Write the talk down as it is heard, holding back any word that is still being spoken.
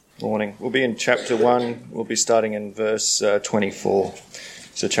Morning. We'll be in chapter 1. We'll be starting in verse 24.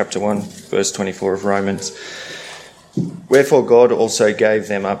 So chapter 1, verse 24 of Romans. Wherefore God also gave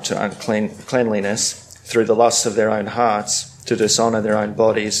them up to uncleanliness through the lusts of their own hearts, to dishonour their own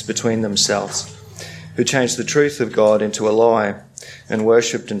bodies between themselves, who changed the truth of God into a lie, and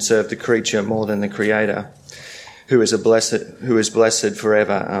worshipped and served the creature more than the Creator, who is blessed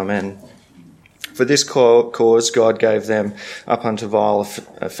forever. Amen. For this cause God gave them up unto vile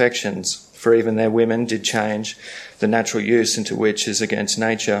affections, for even their women did change the natural use into which is against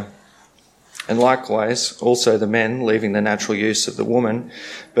nature. And likewise also the men, leaving the natural use of the woman,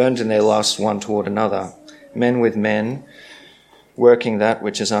 burned in their lust one toward another, men with men, working that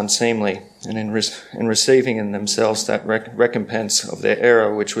which is unseemly, and in receiving in themselves that recompense of their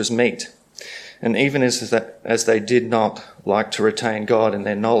error which was meet. And even as they did not like to retain God in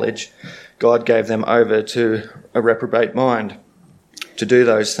their knowledge, God gave them over to a reprobate mind, to do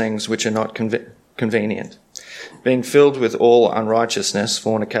those things which are not convenient, being filled with all unrighteousness,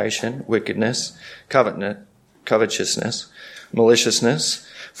 fornication, wickedness, covetousness, maliciousness,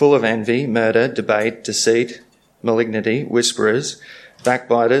 full of envy, murder, debate, deceit, malignity, whisperers,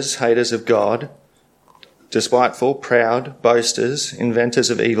 backbiters, haters of God, despiteful, proud, boasters,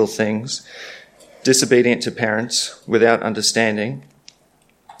 inventors of evil things, disobedient to parents, without understanding,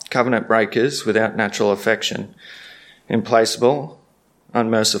 covenant breakers, without natural affection, implacable,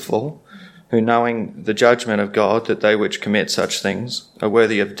 unmerciful, who knowing the judgment of God, that they which commit such things are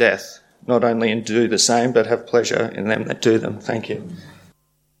worthy of death, not only do the same, but have pleasure in them that do them. Thank you.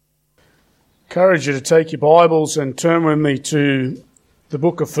 Encourage you to take your Bibles and turn with me to the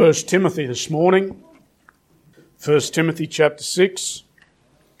book of 1 Timothy this morning. 1 Timothy chapter 6.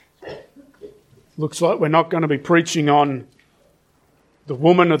 Looks like we're not going to be preaching on the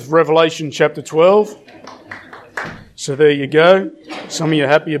woman of Revelation chapter 12. So there you go. Some of you are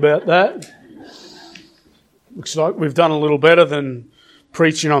happy about that. Looks like we've done a little better than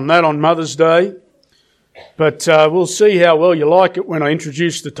preaching on that on Mother's Day. But we'll see how well you like it when I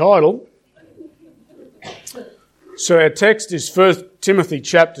introduce the title. So our text is 1 Timothy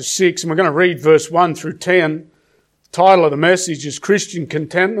chapter 6, and we're going to read verse 1 through 10. The title of the message is Christian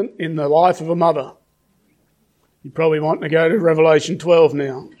Contentment in the Life of a Mother. You probably want to go to Revelation 12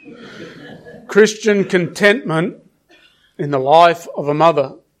 now. Christian contentment in the life of a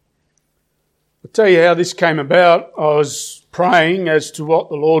mother. I'll tell you how this came about. I was praying as to what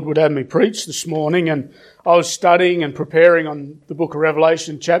the Lord would have me preach this morning, and I was studying and preparing on the book of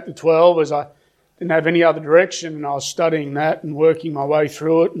Revelation chapter 12 as I didn't have any other direction, and I was studying that and working my way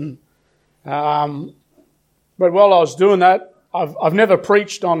through it. And but while I was doing that, I've never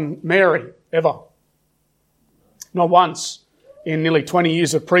preached on Mary, ever. Not once in nearly 20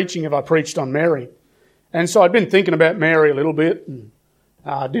 years of preaching have I preached on Mary. And so I'd been thinking about Mary a little bit, and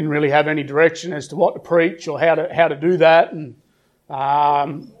didn't really have any direction as to what to preach or how to do that. And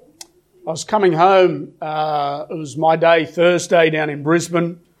I was coming home. It was my day, Thursday, down in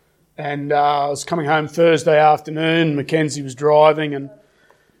Brisbane, and I was coming home Thursday afternoon. Mackenzie was driving, and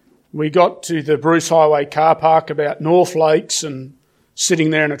we got to the Bruce Highway car park about North Lakes, and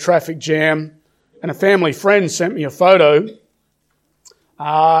sitting there in a traffic jam. And a family friend sent me a photo.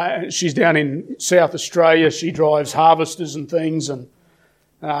 She's down in South Australia. She drives harvesters and things, and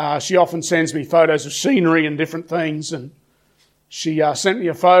she often sends me photos of scenery and different things. And she sent me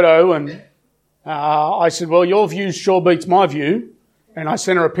a photo, and I said, well, your view sure beats my view. And I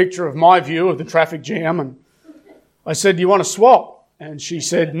sent her a picture of my view of the traffic jam, and I said, do you want to swap? And she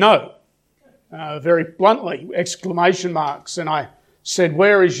said, no, very bluntly, exclamation marks. And I said,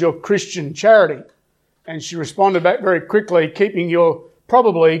 where is your Christian charity? And she responded back very quickly,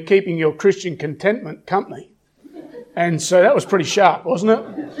 probably keeping your Christian contentment company. And so that was pretty sharp, wasn't it?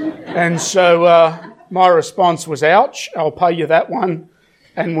 And so my response was, ouch, I'll pay you that one.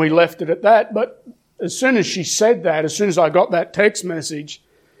 And we left it at that. But as soon as she said that, as soon as I got that text message,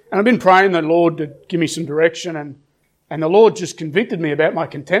 and I've been praying the Lord to give me some direction, and the Lord just convicted me about my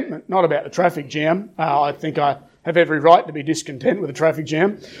contentment, not about the traffic jam. I think I have every right to be discontent with a traffic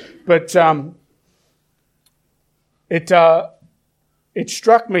jam. But it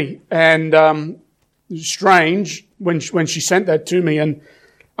struck me, and it was strange when she sent that to me. And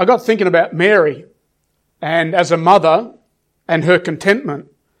I got thinking about Mary, and as a mother, and her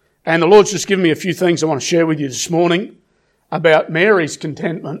contentment. And the Lord's just given me a few things I want to share with you this morning about Mary's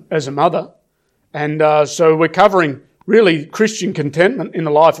contentment as a mother. And so we're covering really Christian contentment in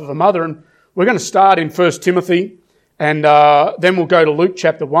the life of a mother. And we're going to start in 1 Timothy, and then we'll go to Luke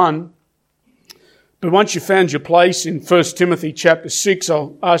chapter 1. But once you've found your place in 1 Timothy chapter 6,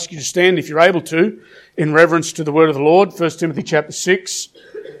 I'll ask you to stand if you're able to, in reverence to the word of the Lord. 1 Timothy chapter 6.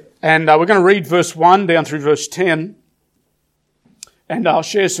 And we're going to read verse 1 down through verse 10. And I'll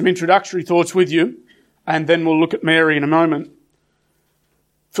share some introductory thoughts with you, and then we'll look at Mary in a moment.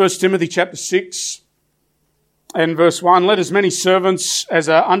 1 Timothy chapter 6 and verse 1, let as many servants as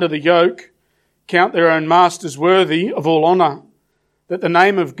are under the yoke count their own masters worthy of all honour, that the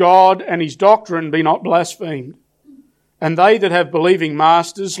name of God and his doctrine be not blasphemed. And they that have believing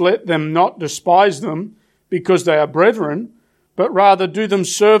masters, let them not despise them because they are brethren, but rather do them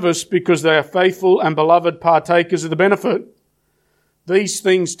service because they are faithful and beloved partakers of the benefit. These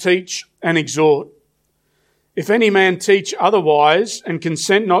things teach and exhort. If any man teach otherwise and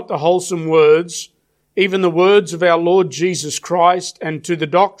consent not to wholesome words, even the words of our Lord Jesus Christ, and to the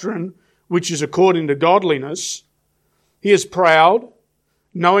doctrine which is according to godliness, he is proud,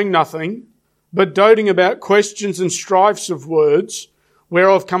 knowing nothing, but doting about questions and strifes of words,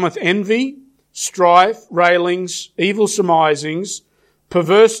 whereof cometh envy, strife, railings, evil surmisings,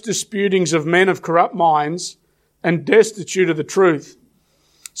 perverse disputings of men of corrupt minds, and destitute of the truth.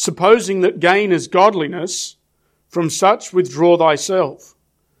 Supposing that gain is godliness, from such withdraw thyself.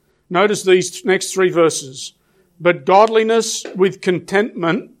 Notice these next three verses. But godliness with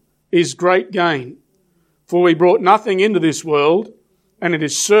contentment is great gain. For we brought nothing into this world, and it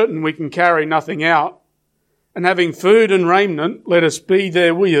is certain we can carry nothing out. And having food and raiment, let us be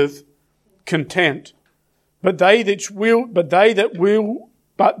therewith content. But they that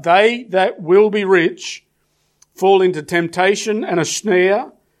will be rich fall into temptation and a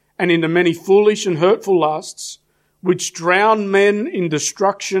snare, and into many foolish and hurtful lusts, which drown men in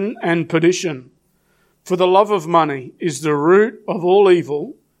destruction and perdition. For the love of money is the root of all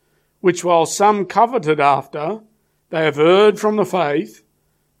evil, which while some coveted after, they have erred from the faith,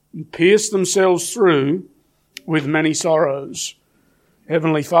 and pierced themselves through with many sorrows.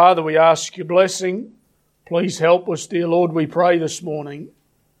 Heavenly Father, we ask your blessing. Please help us, dear Lord, we pray this morning.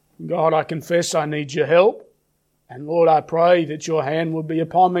 God, I confess I need your help. And Lord, I pray that your hand will be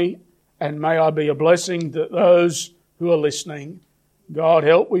upon me, and may I be a blessing to those who are listening. God,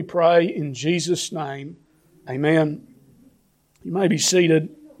 help, we pray, in Jesus' name. Amen. You may be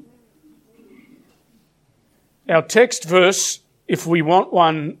seated. Our text verse, if we want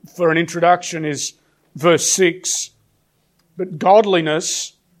one for an introduction, is verse 6. But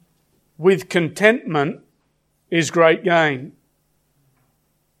godliness with contentment is great gain.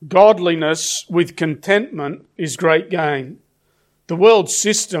 Godliness with contentment is great gain. The world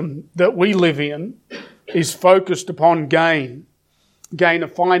system that we live in is focused upon gain. Gain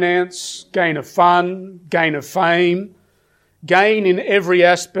of finance, gain of fun, gain of fame, gain in every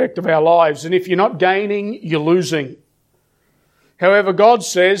aspect of our lives. And if you're not gaining, you're losing. However, God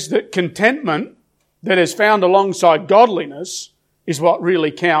says that contentment that is found alongside godliness is what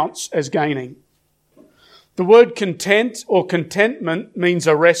really counts as gaining. The word content or contentment means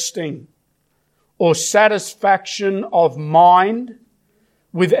a resting or satisfaction of mind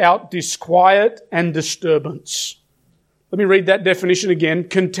without disquiet and disturbance. Let me read that definition again.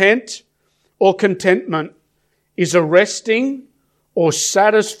 Content or contentment is a resting or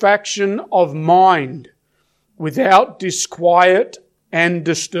satisfaction of mind without disquiet and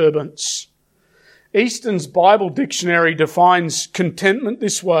disturbance. Easton's Bible Dictionary defines contentment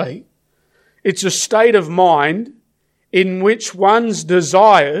this way. It's a state of mind in which one's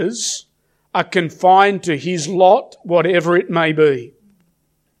desires are confined to his lot, whatever it may be.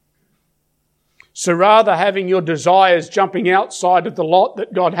 So rather having your desires jumping outside of the lot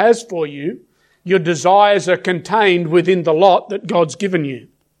that God has for you, your desires are contained within the lot that God's given you.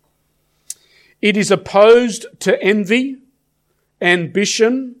 It is opposed to envy,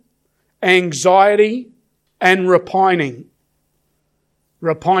 ambition, anxiety, and repining.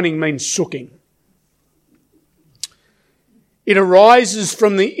 Repining means sooking. It arises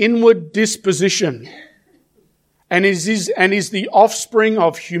from the inward disposition and is the offspring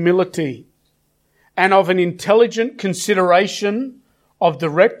of humility and of an intelligent consideration of the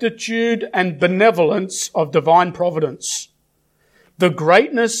rectitude and benevolence of divine providence, the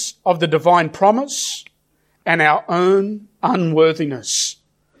greatness of the divine promise, and our own unworthiness.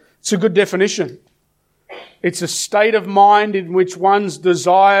 It's a good definition. It's a state of mind in which one's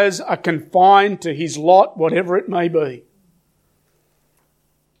desires are confined to his lot, whatever it may be.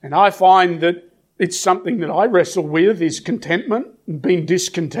 And I find that it's something that I wrestle with, is contentment and being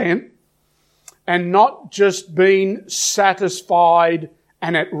discontent, and not just being satisfied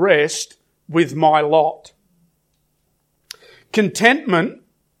and at rest with my lot. Contentment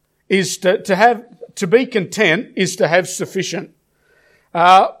is to be content is to have sufficient.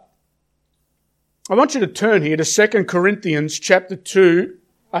 I want you to turn here to 2 Corinthians chapter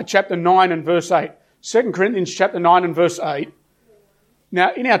 9 and verse 8. 2 Corinthians chapter 9 and verse 8.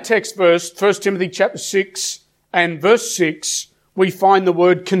 Now, in our text verse, 1 Timothy chapter 6 and verse 6, we find the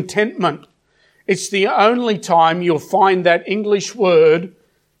word contentment. It's the only time you'll find that English word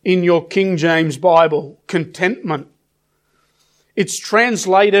in your King James Bible, contentment. It's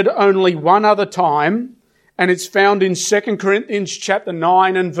translated only one other time, and it's found in 2 Corinthians chapter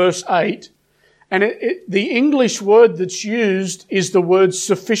 9 and verse 8. And the English word that's used is the word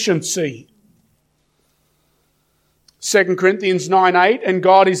sufficiency. 2 Corinthians 9:8, and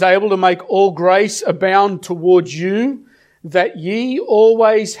God is able to make all grace abound towards you, that ye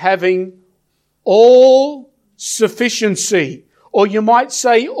always having all sufficiency, or you might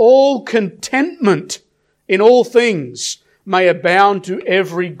say all contentment in all things, may abound to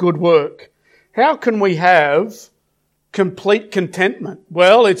every good work. How can we have complete contentment?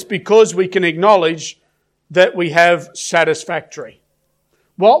 Well, it's because we can acknowledge that we have satisfactory.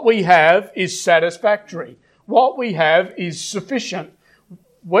 What we have is satisfactory. What we have is sufficient.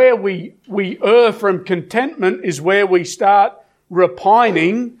 Where we err from contentment is where we start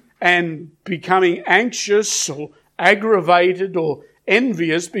repining and becoming anxious or aggravated or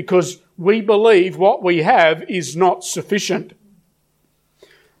envious because we believe what we have is not sufficient.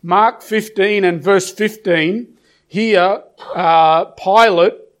 Mark 15 and verse 15, here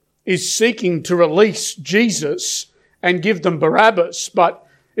Pilate is seeking to release Jesus and give them Barabbas, but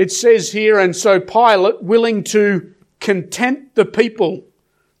it says here, and so Pilate, willing to content the people,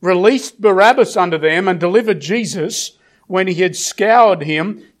 released Barabbas unto them and delivered Jesus when he had scoured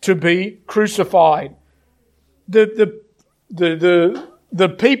him to be crucified. The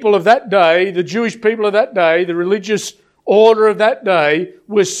people of that day, the Jewish people of that day, the religious order of that day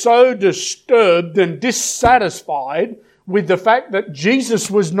was so disturbed and dissatisfied with the fact that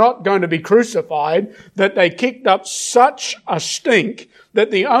Jesus was not going to be crucified that they kicked up such a stink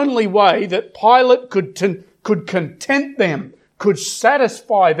that the only way that Pilate could content them, could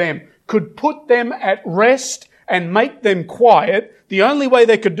satisfy them, could put them at rest and make them quiet, the only way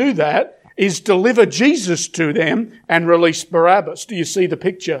they could do that is deliver Jesus to them and release Barabbas. Do you see the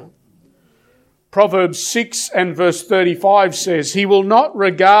picture? Proverbs 6 and verse 35 says, he will not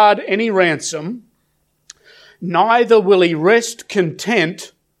regard any ransom, neither will he rest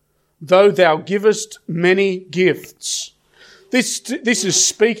content, though thou givest many gifts. This is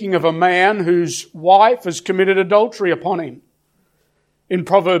speaking of a man whose wife has committed adultery upon him in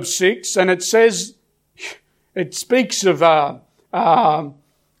Proverbs 6, and it says, it speaks of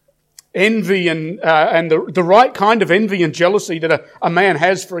envy and the right kind of envy and jealousy that a man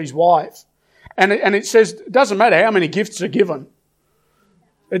has for his wife. And it says, it doesn't matter how many gifts are given.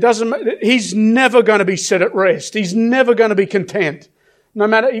 It doesn't matter. He's never going to be set at rest. He's never going to be content. No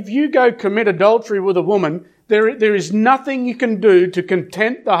matter if you go commit adultery with a woman, there is nothing you can do to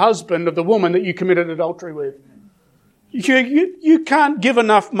content the husband of the woman that you committed adultery with. You can't give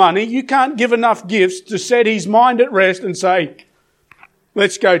enough money, you can't give enough gifts to set his mind at rest and say,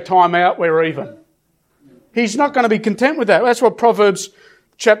 let's go time out, we're even. He's not going to be content with that. That's what Proverbs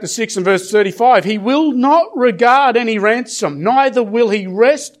chapter 6 and verse 35. He will not regard any ransom, neither will he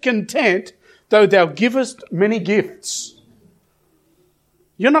rest content, though thou givest many gifts.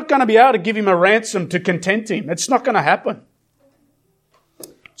 You're not going to be able to give him a ransom to content him. It's not going to happen.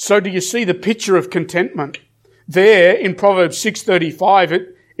 So do you see the picture of contentment? There in Proverbs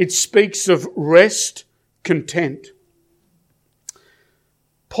 6:35, it speaks of rest, content.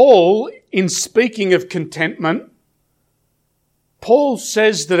 Paul, in speaking of contentment, Paul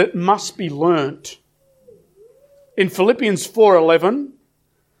says that it must be learnt. In Philippians 4:11,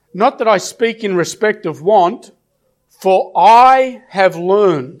 not that I speak in respect of want, for I have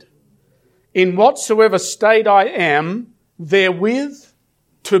learned in whatsoever state I am, therewith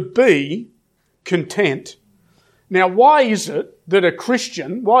to be content. Now, why is it that a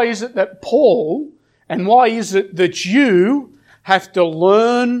Christian, why is it that Paul, and why is it that you have to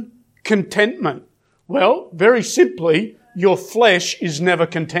learn contentment? Well, very simply, your flesh is never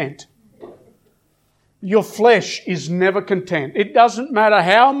content. Your flesh is never content. It doesn't matter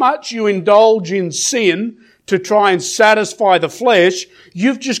how much you indulge in sin to try and satisfy the flesh,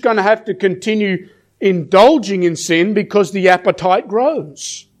 you're just going to have to continue indulging in sin because the appetite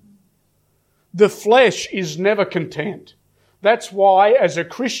grows. The flesh is never content. That's why, as a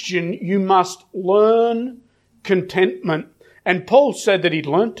Christian, you must learn contentment. And Paul said that he'd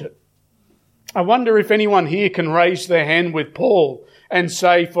learnt it. I wonder if anyone here can raise their hand with Paul and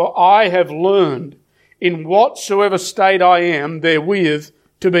say, for I have learned in whatsoever state I am, therewith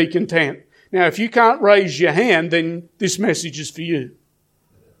to be content. Now, if you can't raise your hand, then this message is for you.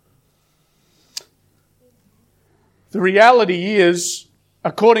 The reality is,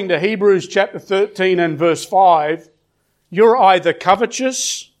 according to Hebrews chapter 13 and verse 5, You're either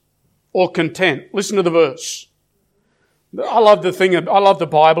covetous or content. Listen to the verse. I love the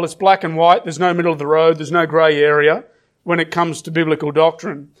Bible. It's black and white. There's no middle of the road. There's no grey area when it comes to biblical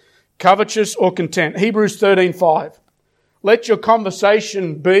doctrine. Covetous or content. Hebrews 13:5. Let your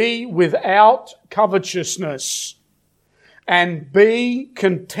conversation be without covetousness, and be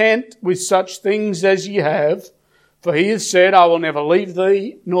content with such things as ye have, for he has said, I will never leave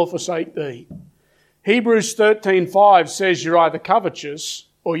thee nor forsake thee. Hebrews 13:5 says you're either covetous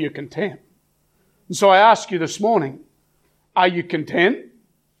or you're content. And so I ask you this morning, are you content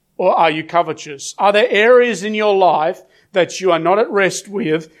or are you covetous? Are there areas in your life that you are not at rest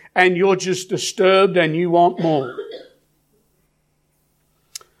with and you're just disturbed and you want more?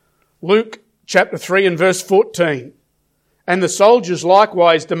 Luke chapter 3 and verse 14. And the soldiers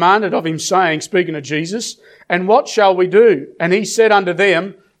likewise demanded of him, saying, speaking of Jesus, and what shall we do? And he said unto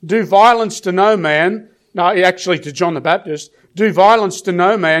them, do violence to no man. No, actually to John the Baptist. Do violence to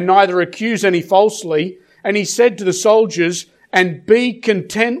no man, neither accuse any falsely. And he said to the soldiers, and be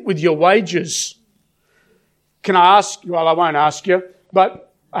content with your wages. Can I ask, well, I won't ask you,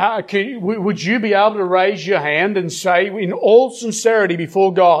 but would you be able to raise your hand and say in all sincerity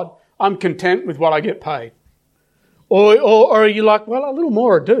before God, I'm content with what I get paid? Or are you like, well, a little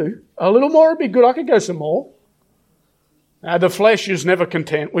more would do. A little more would be good. I could go some more. The flesh is never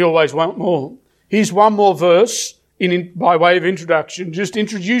content. We always want more. Here's one more verse by way of introduction, just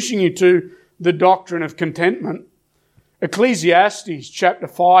introducing you to the doctrine of contentment. Ecclesiastes chapter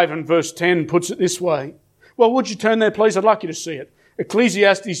 5 and verse 10 puts it this way. Well, would you turn there, please? I'd like you to see it.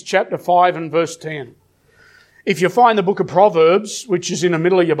 Ecclesiastes chapter 5 and verse 10. If you find the book of Proverbs, which is in the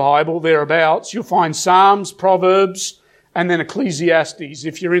middle of your Bible, thereabouts, you'll find Psalms, Proverbs, and then Ecclesiastes.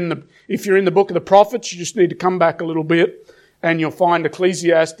 If you're in the book of the prophets, you just need to come back a little bit, and you'll find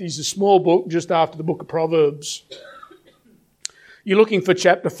Ecclesiastes, a small book just after the book of Proverbs. You're looking for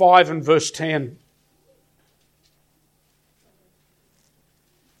chapter 5 and verse 10.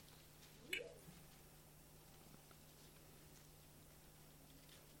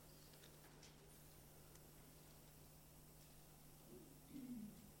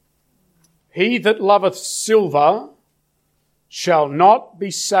 He that loveth silver shall not be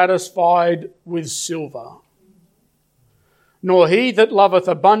satisfied with silver, nor he that loveth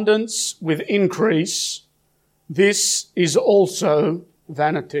abundance with increase. This is also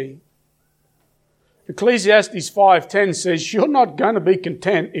vanity. Ecclesiastes 5:10 says you're not going to be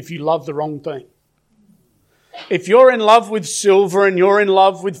content if you love the wrong thing. If you're in love with silver and you're in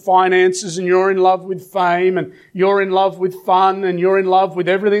love with finances and you're in love with fame and you're in love with fun and you're in love with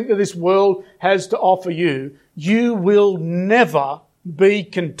everything that this world has to offer you, you will never be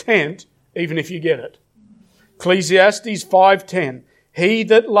content even if you get it. Ecclesiastes 5:10. He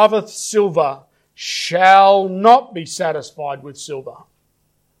that loveth silver shall not be satisfied with silver.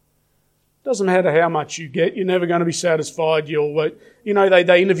 Doesn't matter how much you get, you're never going to be satisfied.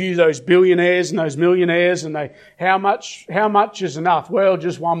 They interview those billionaires and those millionaires and how much is enough? Well,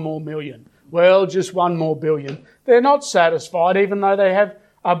 just one more million. Well, just one more billion. They're not satisfied even though they have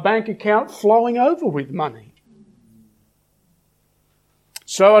a bank account flowing over with money.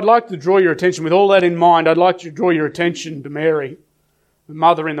 So I'd like to draw your attention, with all that in mind, I'd like to draw your attention to Mary, the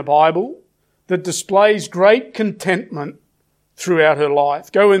mother in the Bible, that displays great contentment throughout her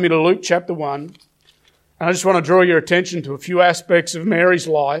life. Go with me to Luke chapter 1. And I just want to draw your attention to a few aspects of Mary's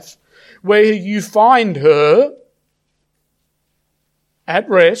life where you find her at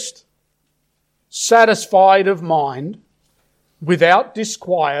rest, satisfied of mind, without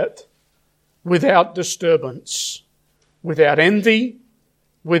disquiet, without disturbance, without envy,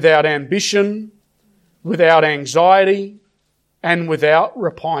 without ambition, without anxiety, and without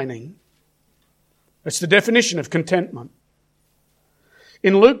repining. That's the definition of contentment.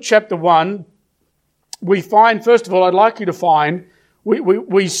 In Luke chapter 1, we find, first of all, I'd like you to find,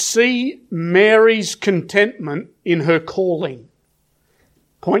 we see Mary's contentment in her calling.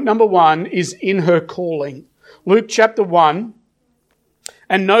 Point number 1 is in her calling. Luke chapter 1,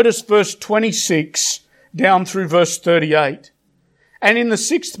 and notice verse 26 down through verse 38. And in the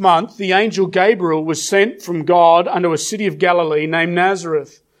 6th month, the angel Gabriel was sent from God unto a city of Galilee named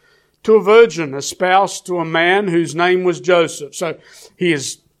Nazareth, to a virgin espoused to a man whose name was Joseph. So he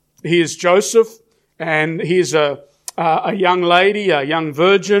is Joseph, and he is a young lady, a young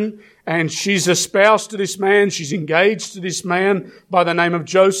virgin, and she's espoused to this man. She's engaged to this man by the name of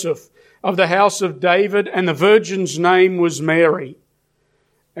Joseph, of the house of David, and the virgin's name was Mary.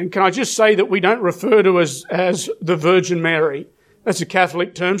 And can I just say that we don't refer to as the Virgin Mary? That's a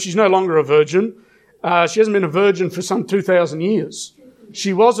Catholic term. She's no longer a virgin. She hasn't been a virgin for some 2,000 years.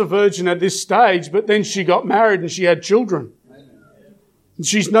 She was a virgin at this stage, but then she got married and she had children.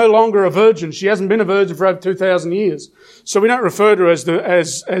 She's no longer a virgin. She hasn't been a virgin for over 2,000 years. So we don't refer to her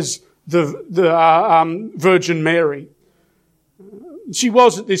as the Virgin Mary. She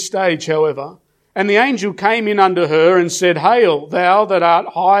was at this stage, however. And the angel came in unto her and said, Hail, thou that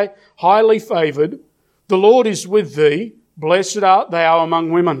art highly favoured, the Lord is with thee, blessed art thou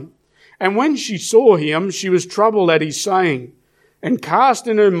among women. And when she saw him, she was troubled at his saying, and cast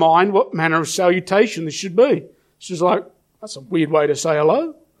in her mind what manner of salutation this should be. She's like, that's a weird way to say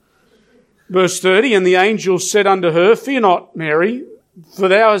hello. Verse 30, And the angel said unto her, Fear not, Mary, for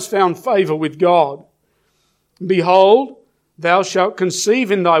thou hast found favour with God. Behold, thou shalt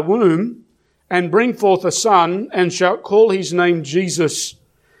conceive in thy womb, and bring forth a son, and shalt call his name Jesus.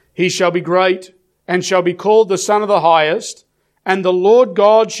 He shall be great, and shall be called the Son of the Highest, and the Lord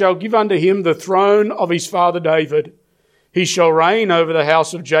God shall give unto him the throne of his father David. He shall reign over the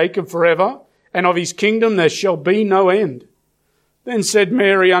house of Jacob forever, and of his kingdom there shall be no end. Then said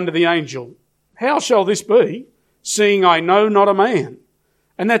Mary unto the angel, How shall this be, seeing I know not a man?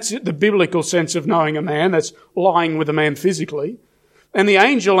 And that's the biblical sense of knowing a man. That's lying with a man physically. And the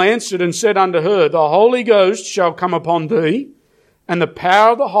angel answered and said unto her, The Holy Ghost shall come upon thee, and the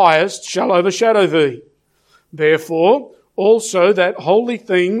power of the highest shall overshadow thee. Therefore also that holy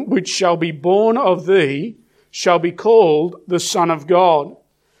thing which shall be born of thee shall be called the Son of God.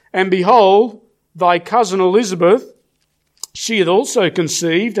 And behold, thy cousin Elizabeth, she hath also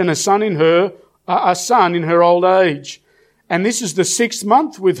conceived, and a son in her old age. And this is the 6th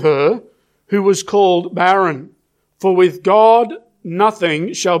month with her, who was called barren. For with God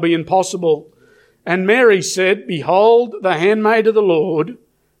nothing shall be impossible. And Mary said, Behold, the handmaid of the Lord,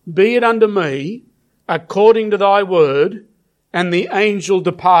 be it unto me according to thy word. And the angel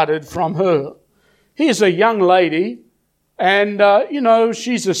departed from her. Here's a young lady, and,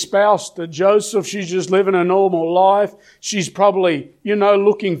 she's espoused to Joseph. She's just living a normal life. She's probably,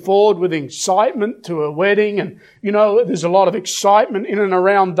 looking forward with excitement to a wedding. And, there's a lot of excitement in and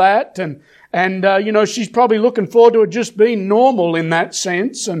around that. And she's probably looking forward to it just being normal in that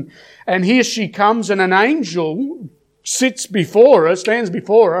sense. And here she comes, and an angel stands before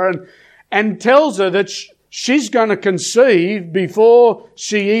her and tells her that she's going to conceive before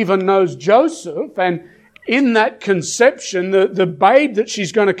she even knows Joseph. And in that conception, the babe that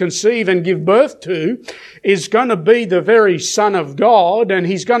she's going to conceive and give birth to is going to be the very Son of God, and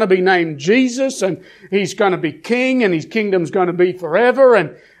he's going to be named Jesus, and he's going to be king, and his kingdom's going to be forever.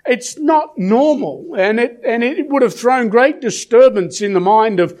 And it's not normal, and it would have thrown great disturbance in the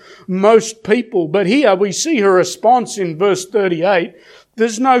mind of most people. But here we see her response in verse 38.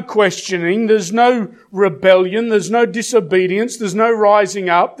 There's no questioning, there's no rebellion, there's no disobedience, there's no rising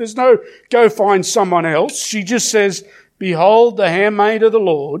up, there's no go find someone else. She just says, Behold, the handmaid of the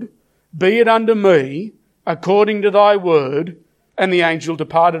Lord, be it unto me according to thy word. And the angel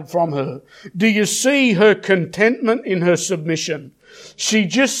departed from her. Do you see her contentment in her submission?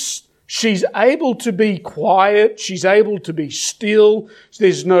 She's able to be quiet, she's able to be still,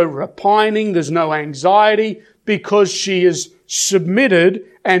 there's no repining, there's no anxiety, because she is submitted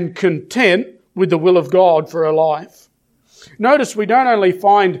and content with the will of God for her life. Notice we don't only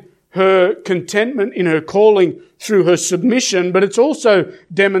find her contentment in her calling through her submission, but it's also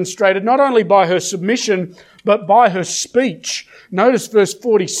demonstrated not only by her submission, but by her speech. Notice verse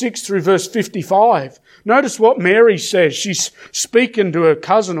 46 through verse 55. Notice what Mary says. She's speaking to her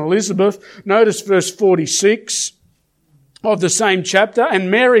cousin Elizabeth. Notice verse 46 of the same chapter.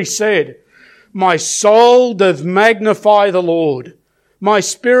 And Mary said, My soul doth magnify the Lord. My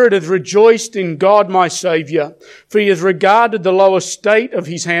spirit hath rejoiced in God my Saviour, for he hath regarded the low estate of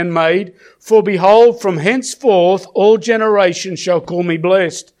his handmaid. For behold, from henceforth all generations shall call me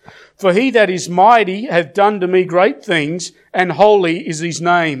blessed. For he that is mighty hath done to me great things, and holy is his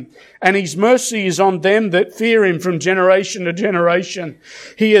name. And his mercy is on them that fear him from generation to generation.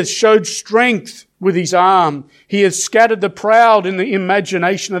 He hath showed strength with his arm. He hath scattered the proud in the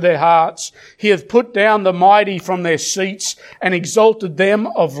imagination of their hearts. He hath put down the mighty from their seats and exalted them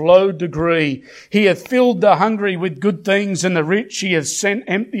of low degree. He hath filled the hungry with good things, and the rich he hath sent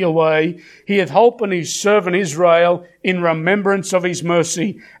empty away. He hath holpen his servant Israel in remembrance of his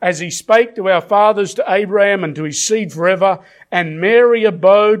mercy, as he spake to our fathers, to Abraham, and to his seed forever. And Mary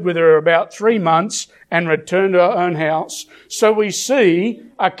abode with her about 3 months and returned to her own house. So we see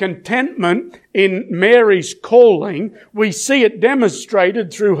a contentment in Mary's calling. We see it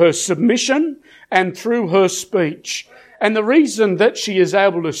demonstrated through her submission and through her speech. And the reason that she is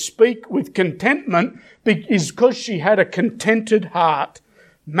able to speak with contentment is because she had a contented heart.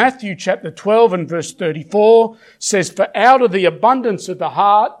 Matthew chapter 12 and verse 34 says, "For out of the abundance of the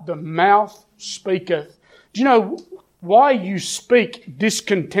heart the mouth speaketh." Do you know why you speak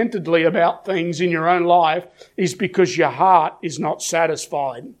discontentedly about things in your own life is because your heart is not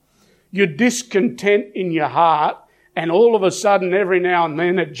satisfied. You're discontent in your heart, and all of a sudden, every now and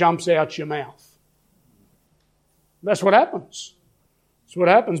then, it jumps out your mouth. That's what happens. That's what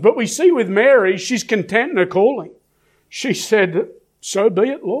happens. But we see with Mary, she's content in her calling. She said, "So be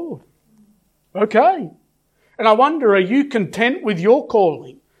it, Lord." Okay. And I wonder, are you content with your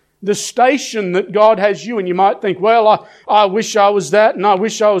calling? The station that God has you, and you might think, well, I wish I was that, and I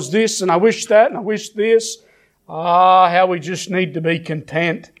wish I was this, and I wish that, and I wish this. How we just need to be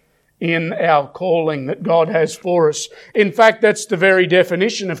content in our calling that God has for us. In fact, that's the very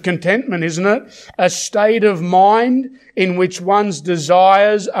definition of contentment, isn't it? A state of mind in which one's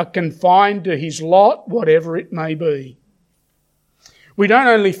desires are confined to his lot, whatever it may be. We don't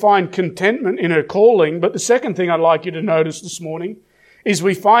only find contentment in her calling, but the second thing I'd like you to notice this morning is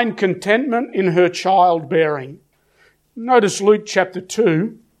we find contentment in her childbearing. Notice Luke chapter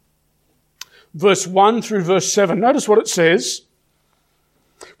 2, verse 1 through verse 7. Notice what it says.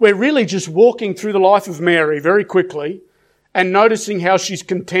 We're really just walking through the life of Mary very quickly and noticing how she's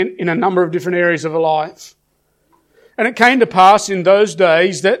content in a number of different areas of her life. And it came to pass in those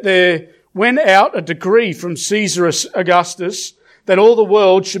days that there went out a decree from Caesar Augustus that all the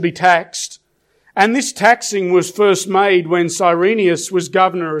world should be taxed. And this taxing was first made when Cyrenius was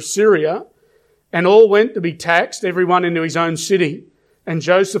governor of Syria, and all went to be taxed, everyone into his own city. And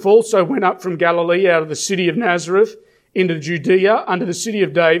Joseph also went up from Galilee out of the city of Nazareth into Judea unto the city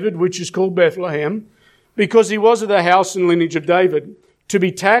of David, which is called Bethlehem, because he was of the house and lineage of David, to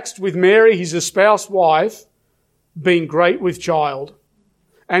be taxed with Mary, his espoused wife, being great with child.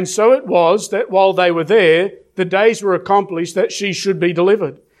 And so it was that while they were there, the days were accomplished that she should be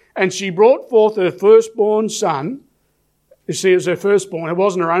delivered. And she brought forth her firstborn son. You see, it was her firstborn. It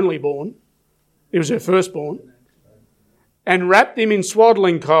wasn't her only born. It was her firstborn. And wrapped him in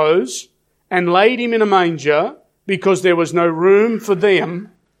swaddling clothes and laid him in a manger because there was no room for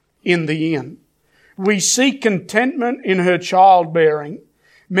them in the inn. We see contentment in her childbearing.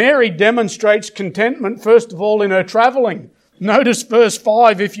 Mary demonstrates contentment, first of all, in her travelling. Notice verse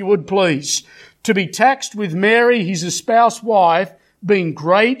 5, if you would please. To be taxed with Mary, his espoused wife, being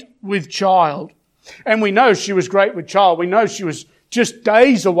great with child. And we know she was great with child. We know she was just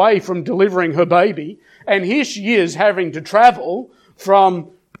days away from delivering her baby. And here she is having to travel from,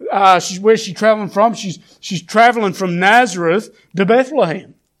 where's she travelling from? She's travelling from Nazareth to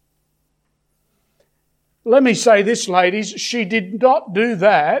Bethlehem. Let me say this, ladies, she did not do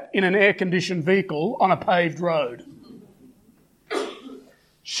that in an air-conditioned vehicle on a paved road.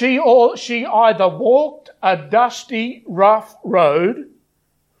 She either walked a dusty, rough road,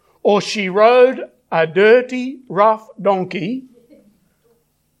 or she rode a dirty, rough donkey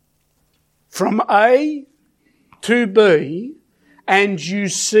from A to B, and you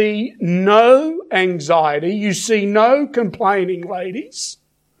see no anxiety, you see no complaining, ladies,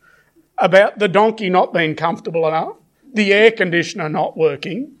 about the donkey not being comfortable enough, the air conditioner not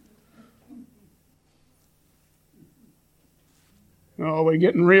working. Oh, we're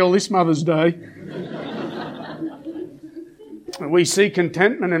getting real this Mother's Day. We see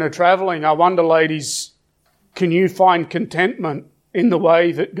contentment in her travelling. I wonder, ladies, can you find contentment in the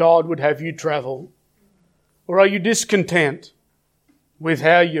way that God would have you travel? Or are you discontent with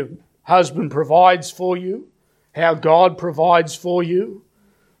how your husband provides for you, how God provides for you?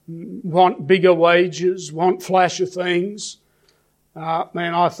 Want bigger wages, want flasher things?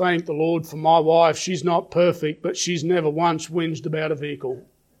 Man, I thank the Lord for my wife. She's not perfect, but she's never once whinged about a vehicle.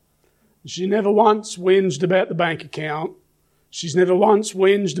 She never once whinged about the bank account. She's never once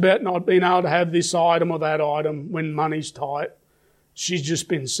whinged about not being able to have this item or that item when money's tight. She's just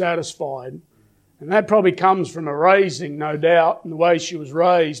been satisfied. And that probably comes from her raising, no doubt, and the way she was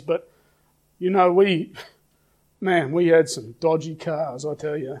raised. But, you know, we had some dodgy cars, I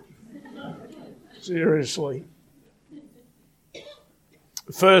tell you. Seriously.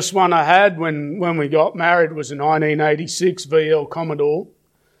 The first one I had when we got married was a 1986 VL Commodore.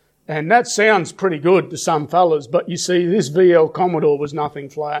 And that sounds pretty good to some fellas, but you see, this VL Commodore was nothing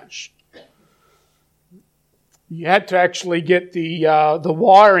flash. You had to actually get the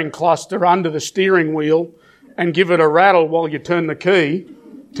wiring cluster under the steering wheel and give it a rattle while you turn the key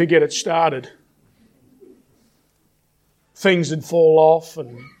to get it started. Things would fall off,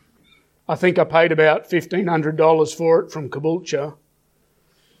 and I think I paid about $1,500 for it from Caboolture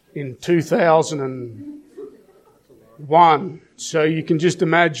in 2001. So you can just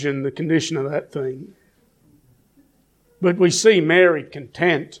imagine the condition of that thing. But we see Mary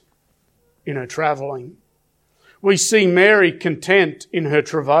content in her travelling. We see Mary content in her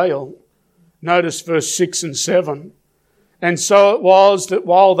travail. Notice verse 6 and 7. And so it was that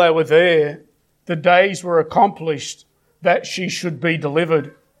while they were there, the days were accomplished that she should be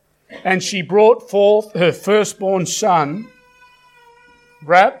delivered. And she brought forth her firstborn son,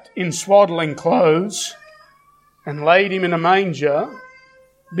 wrapped in swaddling clothes, and laid him in a manger,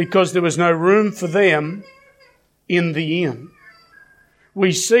 because there was no room for them in the inn.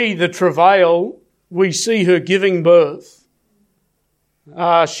 We see the travail, we see her giving birth.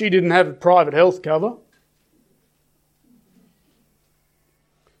 She didn't have a private health cover.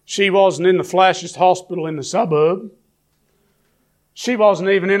 She wasn't in the flashiest hospital in the suburb. She wasn't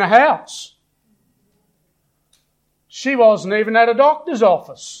even in a house. She wasn't even at a doctor's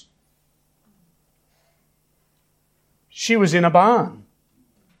office. She was in a barn.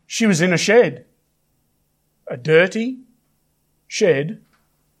 She was in a shed. A dirty shed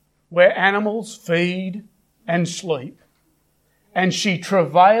where animals feed and sleep. And she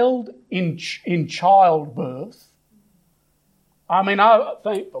travailed in childbirth. I mean, I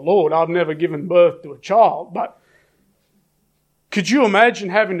thank the Lord I've never given birth to a child, but could you imagine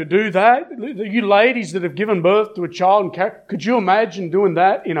having to do that? You ladies that have given birth to a child, could you imagine doing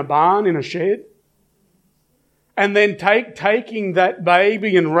that in a barn, in a shed? And then taking that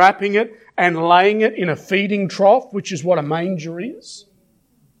baby and wrapping it and laying it in a feeding trough, which is what a manger is?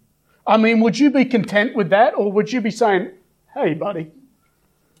 I mean, would you be content with that? Or would you be saying, hey, buddy,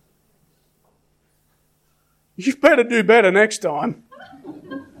 you better do better next time.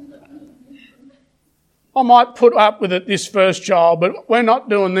 I might put up with it this first child, but we're not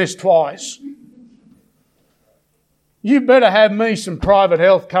doing this twice. You better have me some private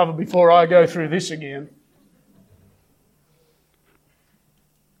health cover before I go through this again.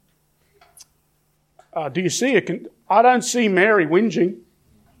 Do you see it? I don't see Mary whinging.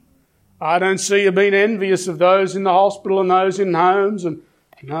 I don't see her being envious of those in the hospital and those in homes. And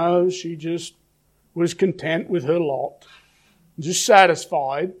no, she just was content with her lot, just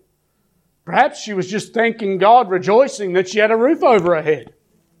satisfied. Perhaps she was just thanking God, rejoicing that she had a roof over her head.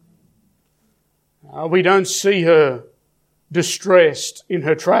 We don't see her distressed in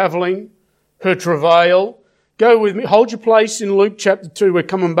her travelling, her travail. Go with me. Hold your place in Luke chapter 2. We're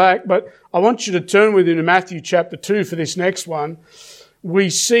coming back, but I want you to turn with me to Matthew chapter 2 for this next one. We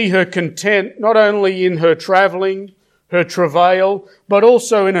see her content not only in her travelling, her travail, but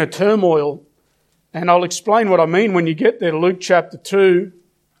also in her turmoil. And I'll explain what I mean when you get there to Luke chapter 2.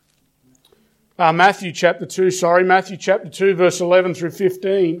 Matthew chapter 2, verse 11 through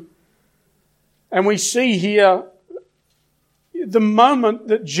 15. And we see here the moment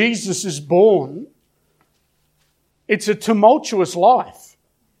that Jesus is born, it's a tumultuous life.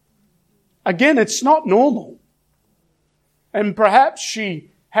 Again, it's not normal. And perhaps she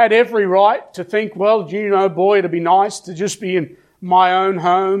had every right to think, well, boy, it'd be nice to just be in my own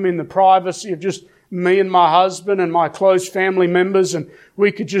home in the privacy of just me and my husband and my close family members, and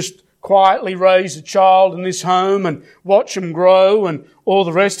we could just quietly raise a child in this home and watch them grow and all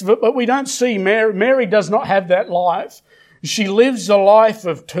the rest of it. But we don't see Mary. Mary does not have that life. She lives a life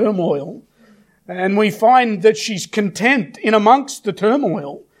of turmoil. And we find that she's content in amongst the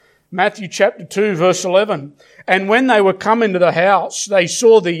turmoil. Matthew chapter 2, verse 11. And when they were come into the house, they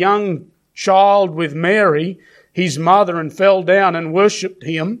saw the young child with Mary, his mother, and fell down and worshipped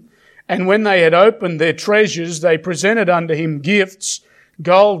him. And when they had opened their treasures, they presented unto him gifts,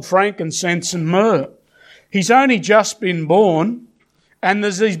 gold, frankincense, and myrrh. He's only just been born, and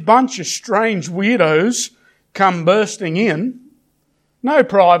there's these bunch of strange weirdos come bursting in. No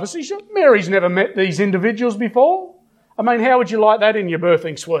privacy. Mary's never met these individuals before. I mean, how would you like that in your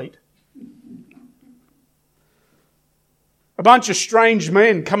birthing suite? A bunch of strange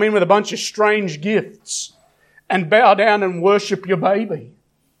men come in with a bunch of strange gifts and bow down and worship your baby.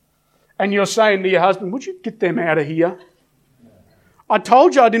 And you're saying to your husband, would you get them out of here? I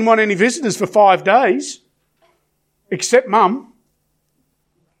told you I didn't want any visitors for 5 days, except Mum.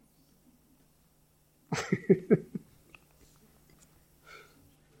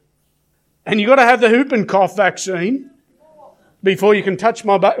 And you've got to have the whooping cough vaccine before you can touch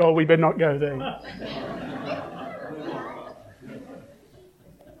my back. Oh, we better not go there.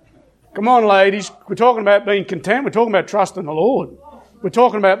 Come on, ladies. We're talking about being content. We're talking about trusting the Lord. We're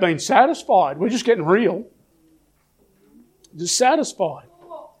talking about being satisfied. We're just getting real. Just satisfied.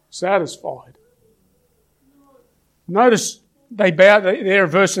 Satisfied. Notice they bow there,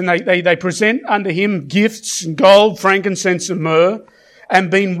 verse, and they present unto him gifts and gold, frankincense, and myrrh. And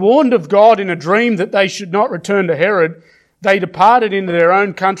being warned of God in a dream that they should not return to Herod, they departed into their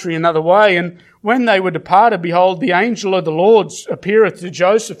own country another way. And when they were departed, behold, the angel of the Lord appeareth to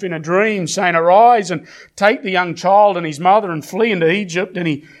Joseph in a dream, saying, Arise and take the young child and his mother and flee into Egypt,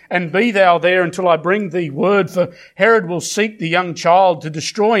 and be thou there until I bring thee word, for Herod will seek the young child to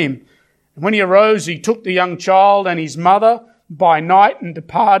destroy him. And when he arose, he took the young child and his mother by night and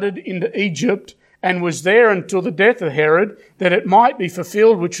departed into Egypt, and was there until the death of Herod, that it might be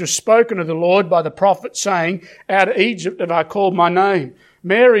fulfilled which was spoken of the Lord by the prophet, saying, Out of Egypt have I called my name.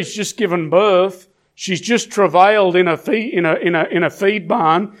 Mary's just given birth. She's just travailed in a feed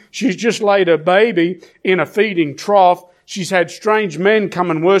barn. She's just laid her baby in a feeding trough. She's had strange men come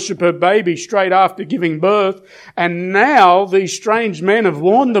and worship her baby straight after giving birth. And now these strange men have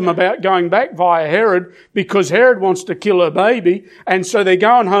warned them about going back via Herod, because Herod wants to kill her baby. And so they're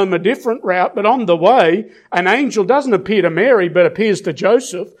going home a different route. But on the way, an angel doesn't appear to Mary, but appears to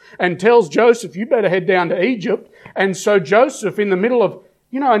Joseph and tells Joseph, you better head down to Egypt. And so Joseph, in the middle of,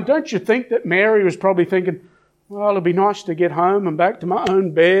 and don't you think that Mary was probably thinking, well, it'll be nice to get home and back to my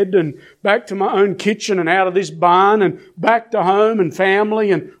own bed and back to my own kitchen and out of this barn and back to home and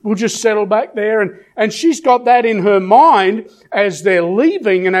family, and we'll just settle back there. And she's got that in her mind as they're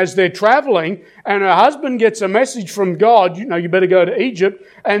leaving and as they're travelling, and her husband gets a message from God, you better go to Egypt.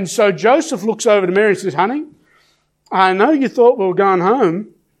 And so Joseph looks over to Mary and says, honey, I know you thought we were going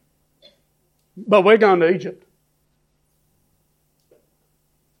home, but we're going to Egypt.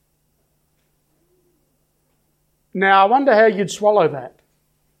 Now, I wonder how you'd swallow that.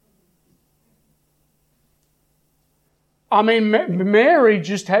 I mean, Mary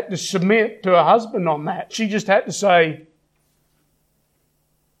just had to submit to her husband on that. She just had to say,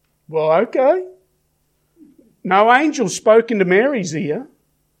 well, okay. No angel spoke into Mary's ear.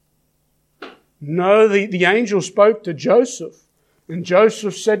 No, the angel spoke to Joseph. And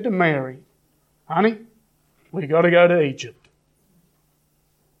Joseph said to Mary, honey, we got to go to Egypt.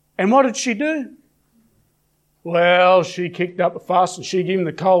 And what did she do? Well, she kicked up a fuss and she gave him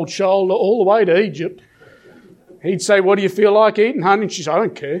the cold shoulder all the way to Egypt. He'd say, what do you feel like eating, honey? And she'd say, I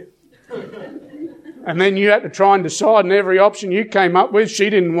don't care. And then you had to try and decide, and every option you came up with,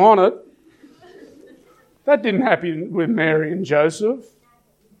 she didn't want it. That didn't happen with Mary and Joseph.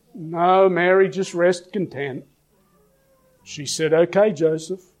 No, Mary just rested content. She said, okay,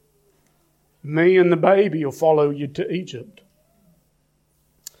 Joseph, me and the baby will follow you to Egypt.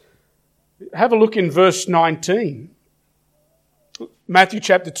 Have a look in verse 19. Matthew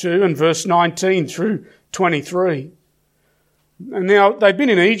chapter 2 and verse 19 through 23. And now they've been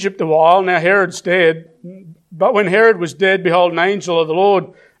in Egypt a while. Now Herod's dead. But when Herod was dead, behold, an angel of the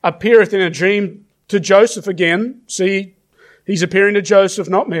Lord appeareth in a dream to Joseph again. See, he's appearing to Joseph,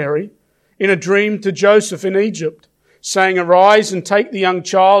 not Mary. In a dream to Joseph in Egypt, saying, Arise and take the young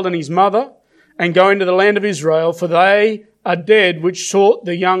child and his mother, and go into the land of Israel, for they are dead which sought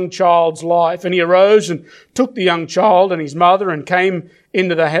the young child's life. And he arose and took the young child and his mother and came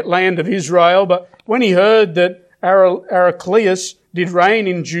into the land of Israel. But when he heard that Archelaus did reign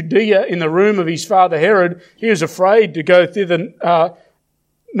in Judea in the room of his father Herod, he was afraid to go thither.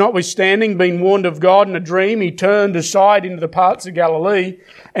 Notwithstanding, being warned of God in a dream, he turned aside into the parts of Galilee,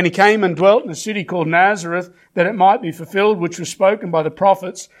 and he came and dwelt in a city called Nazareth, that it might be fulfilled which was spoken by the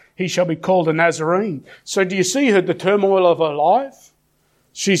prophets, he shall be called a Nazarene. So do you see the turmoil of her life?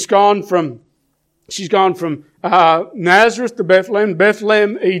 She's gone from Nazareth to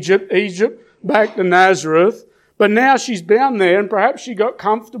Bethlehem, Egypt, back to Nazareth. But now she's down there, and perhaps she got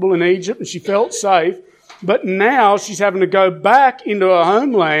comfortable in Egypt and she felt safe. But now she's having to go back into her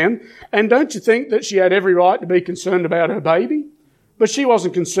homeland. And don't you think that she had every right to be concerned about her baby? But she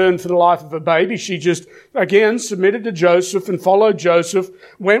wasn't concerned for the life of her baby. She just, again, submitted to Joseph and followed Joseph,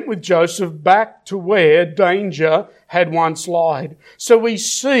 went with Joseph back to where danger had once lied. So we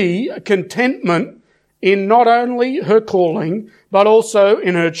see contentment in not only her calling, but also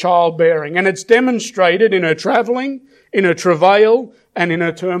in her childbearing. And it's demonstrated in her travelling, in her travail, and in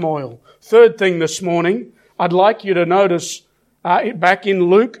her turmoil. Third thing this morning, I'd like you to notice back in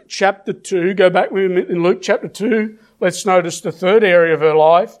Luke chapter 2, go back with me in Luke chapter 2, let's notice the third area of her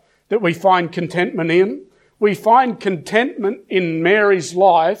life that we find contentment in. We find contentment in Mary's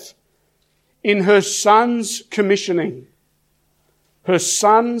life in her son's commissioning. Her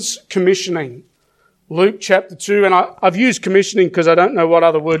son's commissioning. Luke chapter 2, and I've used commissioning because I don't know what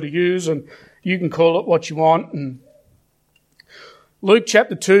other word to use, and you can call it what you want. And Luke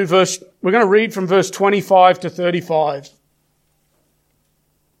chapter 2, we're going to read from verse 25 to 35.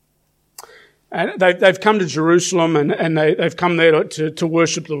 And they've come to Jerusalem, and they've come there to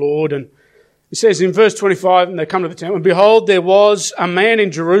worship the Lord. And it says in verse 25, and they come to the temple, and behold, there was a man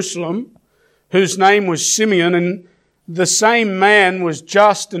in Jerusalem whose name was Simeon, and the same man was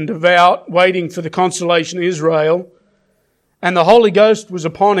just and devout, waiting for the consolation of Israel. And the Holy Ghost was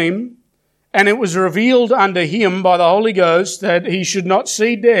upon him, and it was revealed unto him by the Holy Ghost that he should not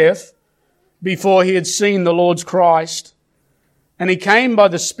see death before he had seen the Lord's Christ. And he came by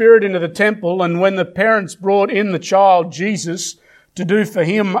the Spirit into the temple, and when the parents brought in the child Jesus to do for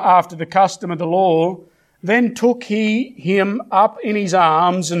him after the custom of the law, then took he him up in his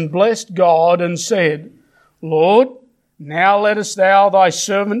arms and blessed God and said, Lord, now lettest thou thy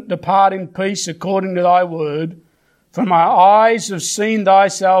servant depart in peace according to thy word. For my eyes have seen thy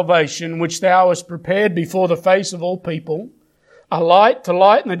salvation, which thou hast prepared before the face of all people, a light to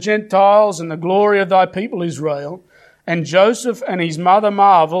lighten the Gentiles and the glory of thy people Israel. And Joseph and his mother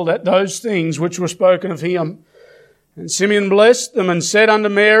marveled at those things which were spoken of him. And Simeon blessed them and said unto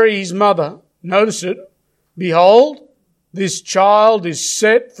Mary his mother, notice it, Behold, this child is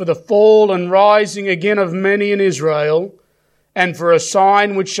set for the fall and rising again of many in Israel, and for a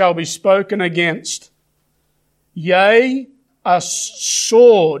sign which shall be spoken against. Yea, a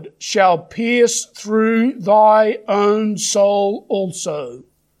sword shall pierce through thy own soul also,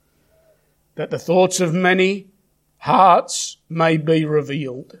 that the thoughts of many hearts may be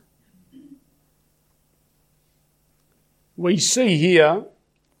revealed. We see here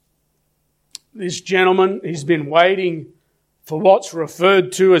this gentleman, he's been waiting for what's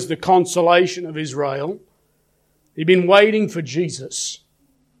referred to as the consolation of Israel. He'd been waiting for Jesus.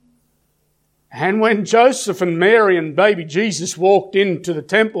 And when Joseph and Mary and baby Jesus walked into the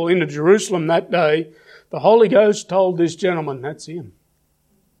temple, into Jerusalem that day, the Holy Ghost told this gentleman, that's him.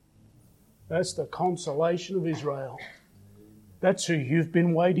 That's the consolation of Israel. That's who you've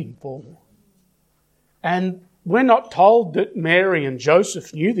been waiting for. And we're not told that Mary and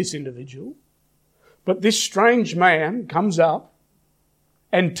Joseph knew this individual, but this strange man comes up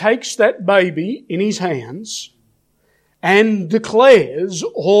and takes that baby in his hands and declares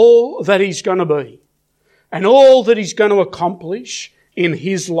all that he's going to be and all that he's going to accomplish in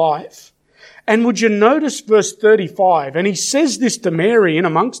his life. And would you notice verse 35? And he says this to Mary in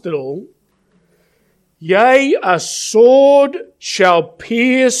amongst it all. Yea, a sword shall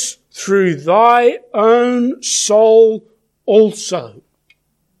pierce through thy own soul also.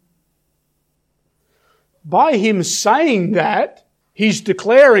 By him saying that, he's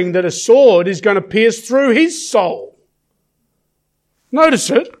declaring that a sword is going to pierce through his soul. Notice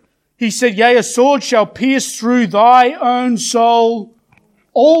it. He said, yea, a sword shall pierce through thy own soul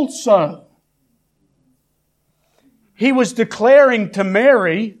also. He was declaring to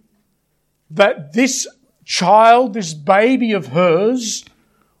Mary that this child, this baby of hers,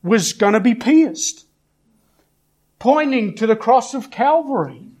 was going to be pierced, pointing to the cross of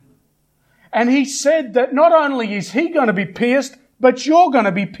Calvary. And he said that not only is he going to be pierced, but you're going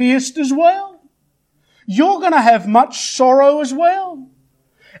to be pierced as well. You're going to have much sorrow as well.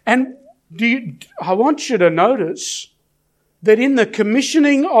 And I want you to notice that in the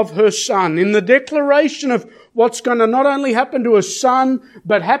commissioning of her son, in the declaration of what's going to not only happen to her son,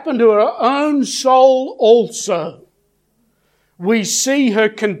 but happen to her own soul also, we see her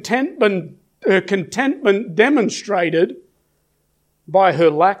contentment demonstrated by her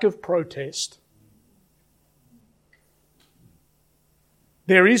lack of protest.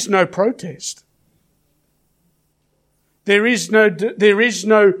 There is no protest. There is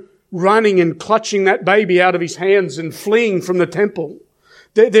no running and clutching that baby out of his hands and fleeing from the temple.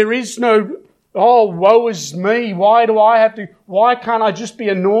 There is no, oh, woe is me, why can't I just be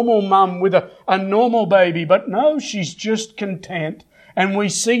a normal mum with a normal baby? But no, she's just content. And we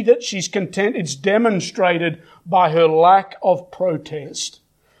see that she's content. It's demonstrated by her lack of protest.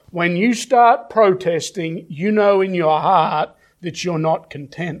 When you start protesting, you know in your heart that you're not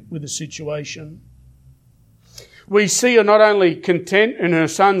content with the situation. We see her not only content in her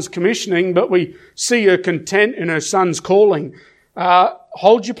son's commissioning, but we see her content in her son's calling.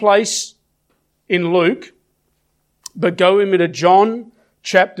 Hold your place in Luke, but go with me to John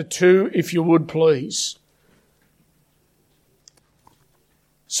chapter 2, if you would please.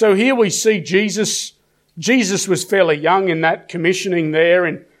 So here we see Jesus. Jesus was fairly young in that commissioning there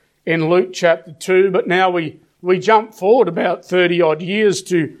in Luke chapter 2, but now we jump forward about 30 odd years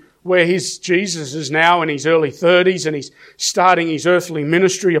to where Jesus is now in his early 30s and he's starting his earthly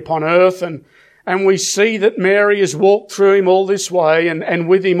ministry upon earth, and we see that Mary has walked through him all this way and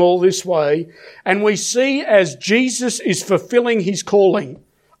with him all this way, and we see as Jesus is fulfilling his calling,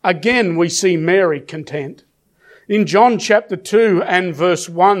 again we see Mary content. In John chapter 2 and verse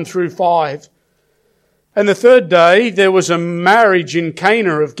 1 through 5, and the third day there was a marriage in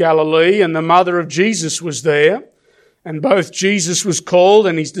Cana of Galilee, and the mother of Jesus was there. And both Jesus was called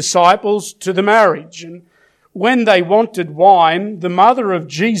and his disciples to the marriage. And When they wanted wine, the mother of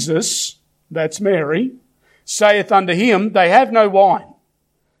Jesus, that's Mary, saith unto him, They have no wine.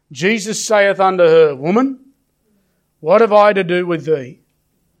 Jesus saith unto her, Woman, what have I to do with thee?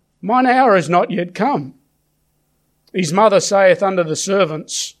 Mine hour is not yet come. His mother saith unto the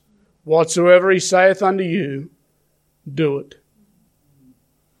servants, Whatsoever he saith unto you, do it.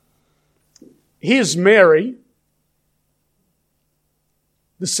 Here's Mary,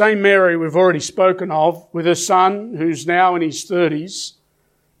 the same Mary we've already spoken of, with her son who's now in his 30s,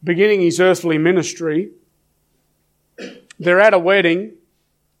 beginning his earthly ministry. They're at a wedding.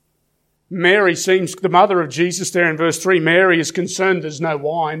 Mary seems, the mother of Jesus there in verse 3, Mary is concerned there's no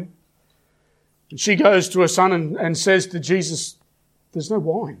wine. And she goes to her son and says to Jesus, There's no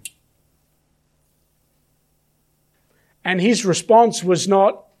wine. And his response was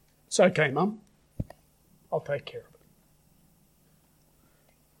not, It's okay, Mum. I'll take care of it.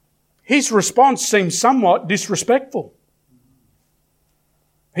 His response seems somewhat disrespectful.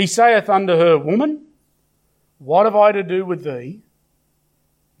 He saith unto her, Woman, what have I to do with thee?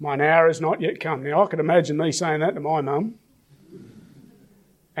 Mine hour is not yet come. Now, I could imagine me saying that to my mum.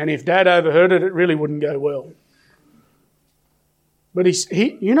 And if Dad overheard it, it really wouldn't go well. But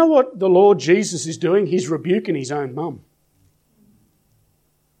you know what the Lord Jesus is doing? He's rebuking his own mum.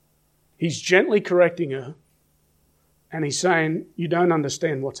 He's gently correcting her. And he's saying, you don't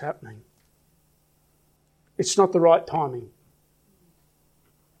understand what's happening. It's not the right timing.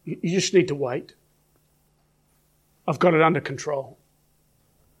 You just need to wait. I've got it under control.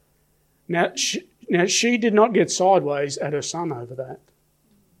 Now, she did not get sideways at her son over that.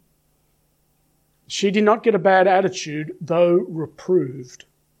 She did not get a bad attitude, though reproved.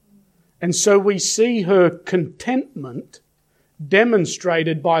 And so we see her contentment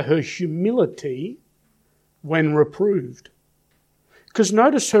demonstrated by her humility when reproved. Because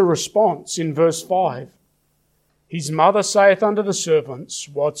notice her response in verse 5. His mother saith unto the servants,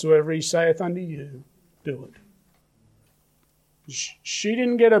 Whatsoever he saith unto you, do it. She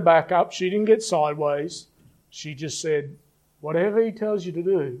didn't get her back up. She didn't get sideways. She just said, whatever he tells you to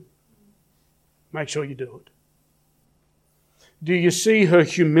do, make sure you do it. Do you see her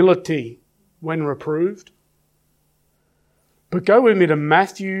humility when reproved? But go with me to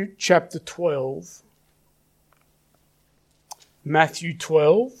Matthew chapter 12. Matthew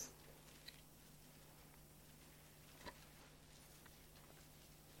 12.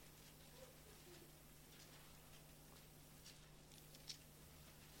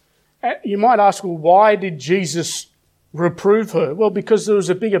 You might ask, well, why did Jesus reprove her? Well, because there was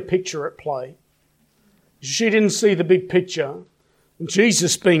a bigger picture at play. She didn't see the big picture.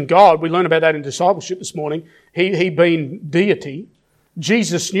 Jesus being God, we learned about that in discipleship this morning, he being deity,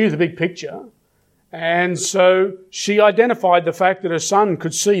 Jesus knew the big picture. And so she identified the fact that her son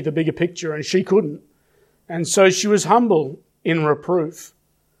could see the bigger picture and she couldn't. And so she was humble in reproof.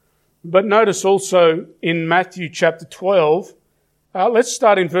 But notice also in Matthew chapter 12, let's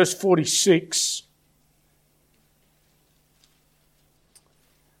start in verse 46.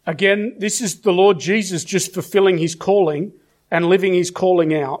 Again, this is the Lord Jesus just fulfilling his calling and living his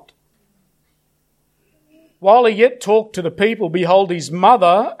calling out. While he yet talked to the people, behold, his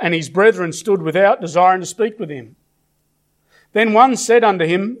mother and his brethren stood without, desiring to speak with him. Then one said unto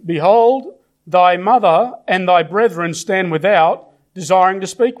him, Behold, thy mother and thy brethren stand without, desiring to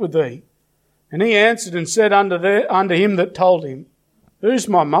speak with thee. And he answered and said unto him that told him, Who's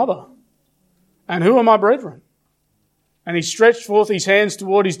my mother? And who are my brethren? And he stretched forth his hands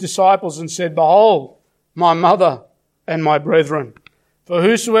toward his disciples and said, Behold, my mother and my brethren. For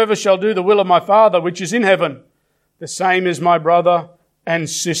whosoever shall do the will of my Father which is in heaven, the same is my brother and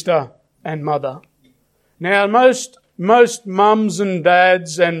sister and mother. Now most mums and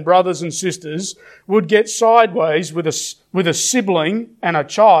dads and brothers and sisters would get sideways with a sibling and a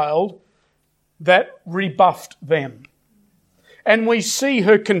child that rebuffed them. And we see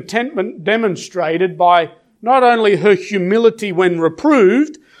her contentment demonstrated by not only her humility when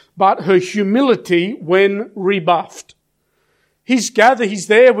reproved, but her humility when rebuffed. He's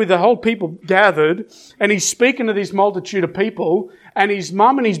there with the whole people gathered, and he's speaking to this multitude of people, and his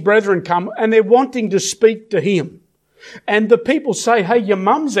mum and his brethren come, and they're wanting to speak to him. And the people say, Hey, your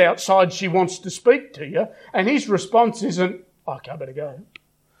mum's outside, she wants to speak to you. And his response isn't, Okay, I better go.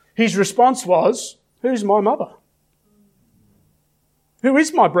 His response was, Who's my mother? Who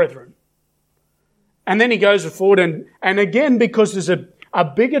is my brethren? And then he goes forward and again, because there's a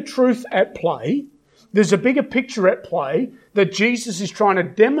bigger truth at play, there's a bigger picture at play that Jesus is trying to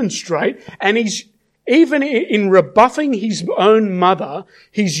demonstrate, and he's, even in rebuffing his own mother,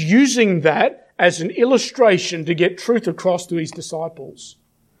 he's using that as an illustration to get truth across to his disciples.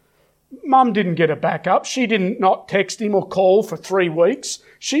 Mum didn't get a backup. She didn't not text him or call for 3 weeks.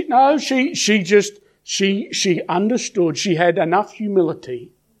 She understood. She had enough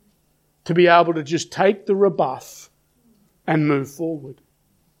humility to be able to just take the rebuff and move forward.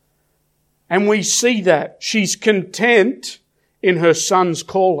 And we see that. She's content in her son's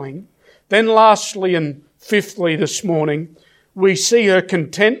calling. Then lastly and fifthly this morning, we see her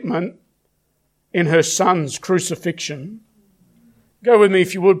contentment in her son's crucifixion. Go with me,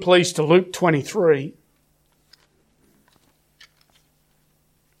 if you would please, to Luke 23.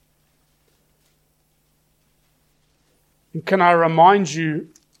 And can I remind you,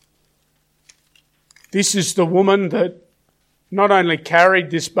 this is the woman that not only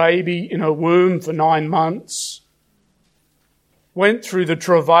carried this baby in her womb for 9 months, went through the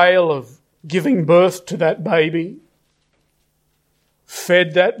travail of giving birth to that baby,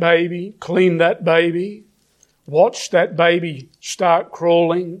 fed that baby, cleaned that baby, watched that baby start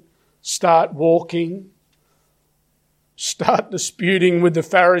crawling, start walking, start disputing with the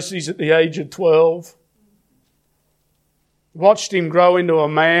Pharisees at the age of 12, watched him grow into a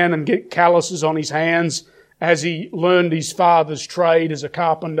man and get calluses on his hands as he learned his father's trade as a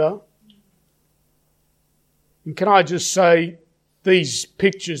carpenter. And can I just say, these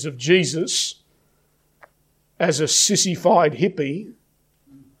pictures of Jesus as a sissified hippie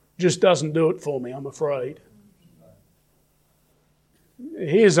just doesn't do it for me, I'm afraid.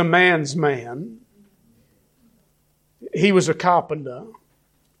 Here's a man's man. He was a carpenter.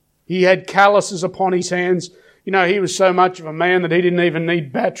 He had calluses upon his hands. You know, he was so much of a man that he didn't even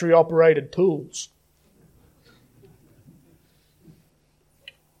need battery-operated tools.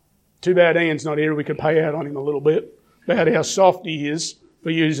 Too bad Ian's not here. We could pay out on him a little bit about how soft he is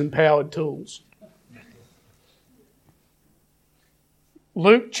for using powered tools.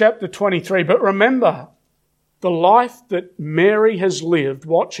 Luke chapter 23. But remember, the life that Mary has lived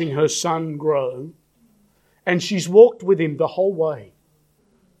watching her son grow, and she's walked with him the whole way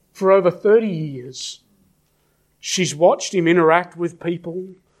for over 30 years. She's watched him interact with people,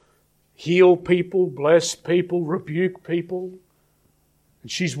 heal people, bless people, rebuke people. And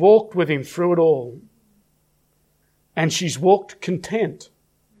she's walked with him through it all. And she's walked content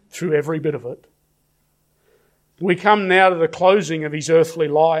through every bit of it. We come now to the closing of his earthly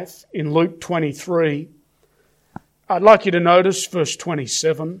life in Luke 23. I'd like you to notice verse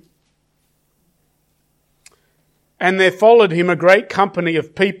 27. And there followed him a great company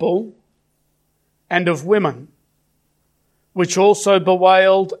of people and of women, which also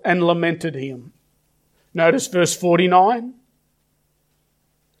bewailed and lamented him. Notice verse 49.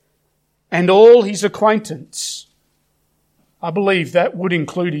 And all his acquaintance, I believe that would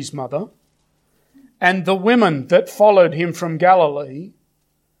include his mother, and the women that followed him from Galilee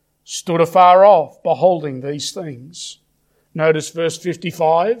stood afar off, beholding these things. Notice verse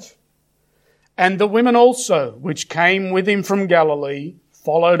 55. And the women also, which came with him from Galilee,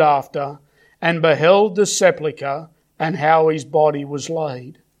 followed after, and beheld the sepulchre, and how his body was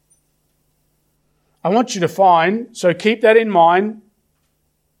laid. I want you to find, so keep that in mind.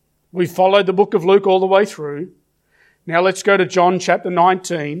 We followed the book of Luke all the way through. Now let's go to John chapter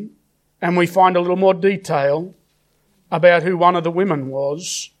 19, and we find a little more detail about who one of the women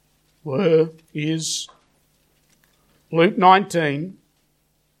is. Luke 19,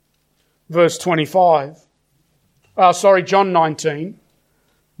 verse 25. John 19,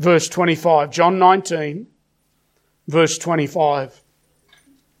 verse 25. John 19, verse 25.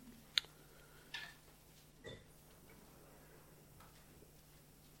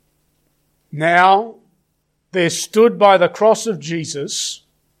 Now there stood by the cross of Jesus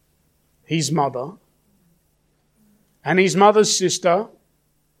his mother and his mother's sister,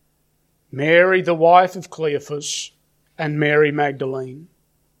 Mary the wife of Cleophas, and Mary Magdalene.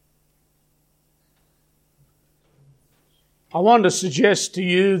 I want to suggest to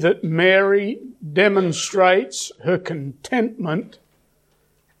you that Mary demonstrates her contentment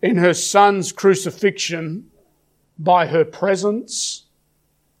in her son's crucifixion by her presence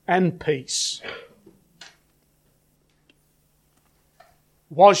and peace.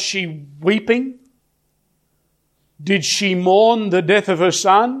 Was she weeping? Did she mourn the death of her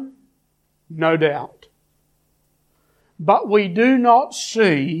son? No doubt. But we do not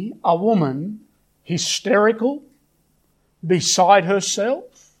see a woman hysterical, beside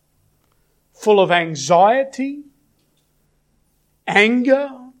herself, full of anxiety, anger,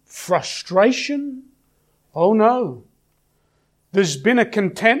 frustration. Oh no. There's been a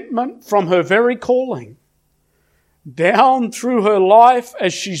contentment from her very calling down through her life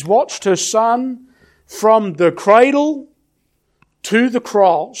as she's watched her son from the cradle to the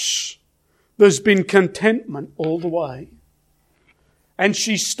cross. There's been contentment all the way. And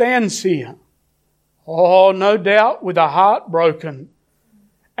she stands here, oh, no doubt with a heart broken,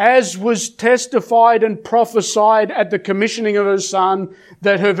 as was testified and prophesied at the commissioning of her Son,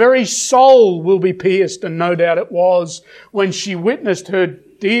 that her very soul will be pierced, and no doubt it was, when she witnessed her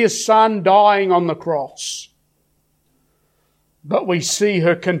dear Son dying on the cross. But we see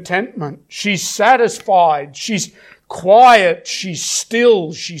her contentment. She's satisfied. She's quiet. She's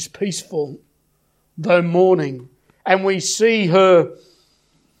still. She's peaceful, though mourning. And we see her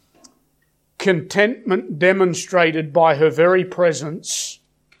contentment demonstrated by her very presence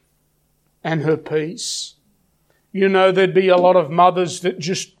and her peace. You know, there'd be a lot of mothers that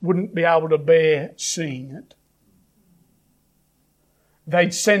just wouldn't be able to bear seeing it.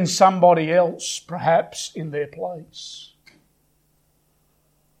 They'd send somebody else, perhaps, in their place.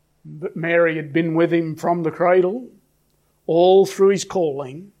 But Mary had been with him from the cradle, all through his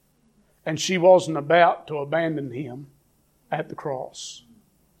calling, and she wasn't about to abandon him at the cross.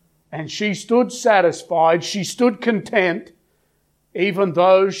 And she stood satisfied, she stood content, even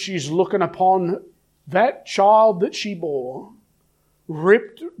though she's looking upon that child that she bore,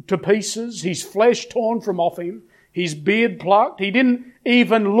 ripped to pieces, his flesh torn from off him, his beard plucked. He didn't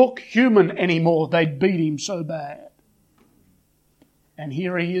even look human anymore. They'd beat him so bad. And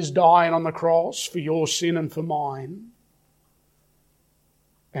here he is dying on the cross for your sin and for mine.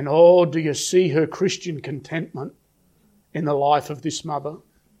 And oh, do you see her Christian contentment in the life of this mother?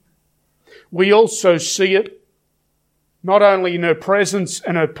 We also see it not only in her presence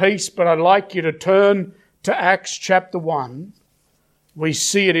and her peace, but I'd like you to turn to Acts chapter 1. We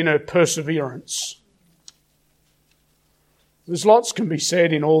see it in her perseverance. There's lots can be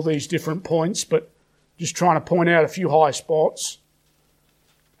said in all these different points, but just trying to point out a few high spots.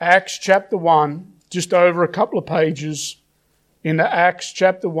 Acts chapter 1, just over a couple of pages into Acts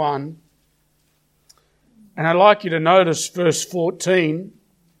chapter 1. And I'd like you to notice verse 14.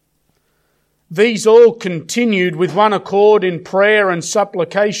 These all continued with one accord in prayer and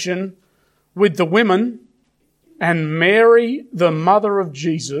supplication with the women and Mary, the mother of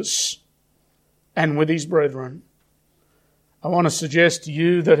Jesus, and with his brethren. I want to suggest to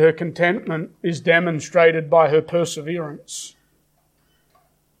you that her contentment is demonstrated by her perseverance.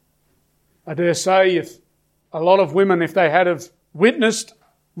 I dare say if a lot of women, if they had have witnessed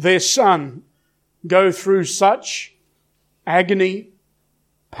their son go through such agony,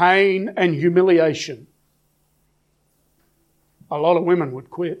 pain and humiliation, a lot of women would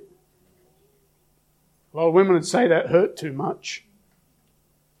quit. A lot of women would say that hurt too much.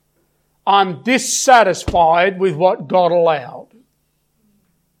 I'm dissatisfied with what God allowed.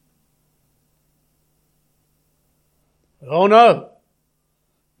 Oh no,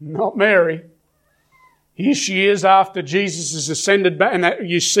 not Mary. Here she is after Jesus has ascended back, and that,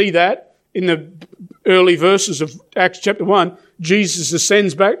 you see that in the early verses of Acts chapter 1. Jesus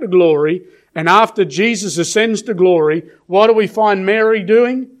ascends back to glory, and after Jesus ascends to glory, what do we find Mary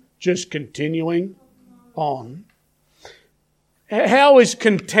doing? Just continuing on. How is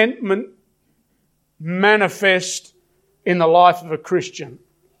contentment manifest in the life of a Christian?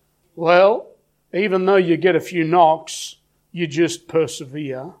 Well, even though you get a few knocks, you just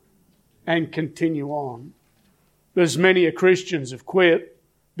persevere and continue on. There's many Christians have quit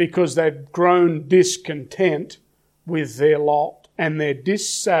because they've grown discontent with their lot and they're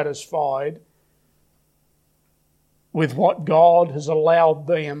dissatisfied with what God has allowed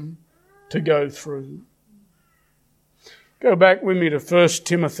them to go through. Go back with me to 1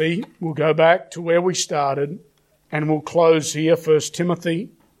 Timothy. We'll go back to where we started and we'll close here. 1 Timothy.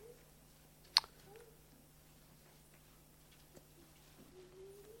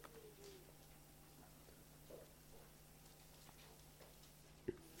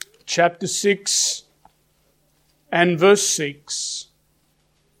 Chapter 6 and verse 6.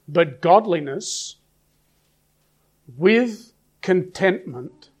 But godliness with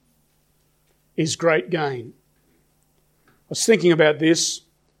contentment is great gain. I was thinking about this.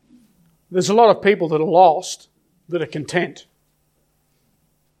 There's a lot of people that are lost that are content.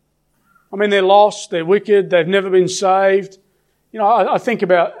 I mean, they're lost, they're wicked, they've never been saved. You know, I think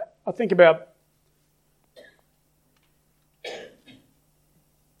about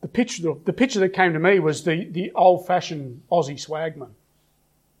the picture that came to me was the old-fashioned Aussie swagman.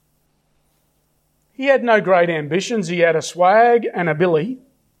 He had no great ambitions. He had a swag and a billy,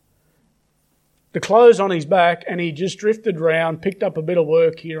 the clothes on his back, and he just drifted round, picked up a bit of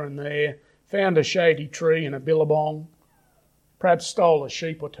work here and there, found a shady tree and a billabong, perhaps stole a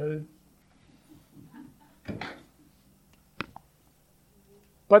sheep or two.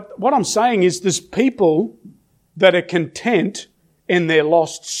 But what I'm saying is there's people that are content in their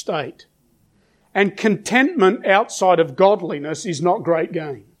lost state. And contentment outside of godliness is not great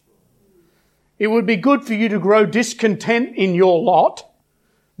gain. It would be good for you to grow discontent in your lot,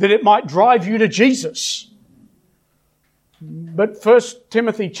 that it might drive you to Jesus. But 1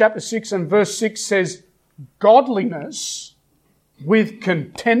 Timothy chapter 6 and verse 6 says, godliness with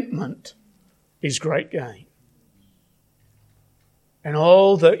contentment is great gain. And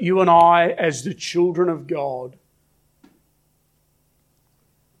oh, that you and I, as the children of God,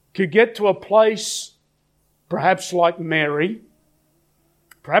 could get to a place, perhaps like Mary,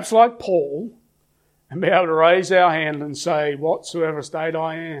 perhaps like Paul, and be able to raise our hand and say, whatsoever state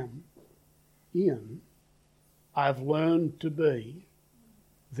I am in, I've learned to be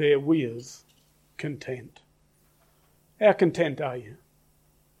therewith content. How content are you?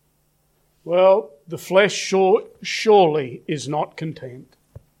 Well, the flesh surely is not content.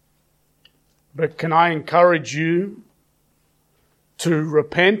 But can I encourage you to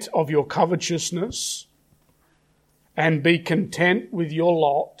repent of your covetousness and be content with your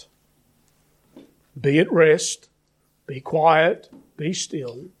lot? Be at rest, be quiet, be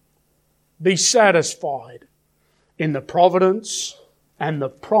still, be satisfied in the providence and the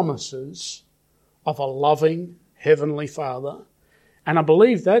promises of a loving Heavenly Father. And I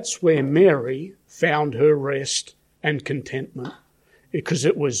believe that's where Mary found her rest and contentment, because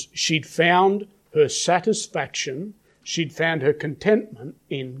she'd found her satisfaction, she'd found her contentment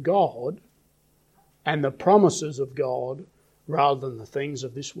in God and the promises of God rather than the things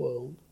of this world.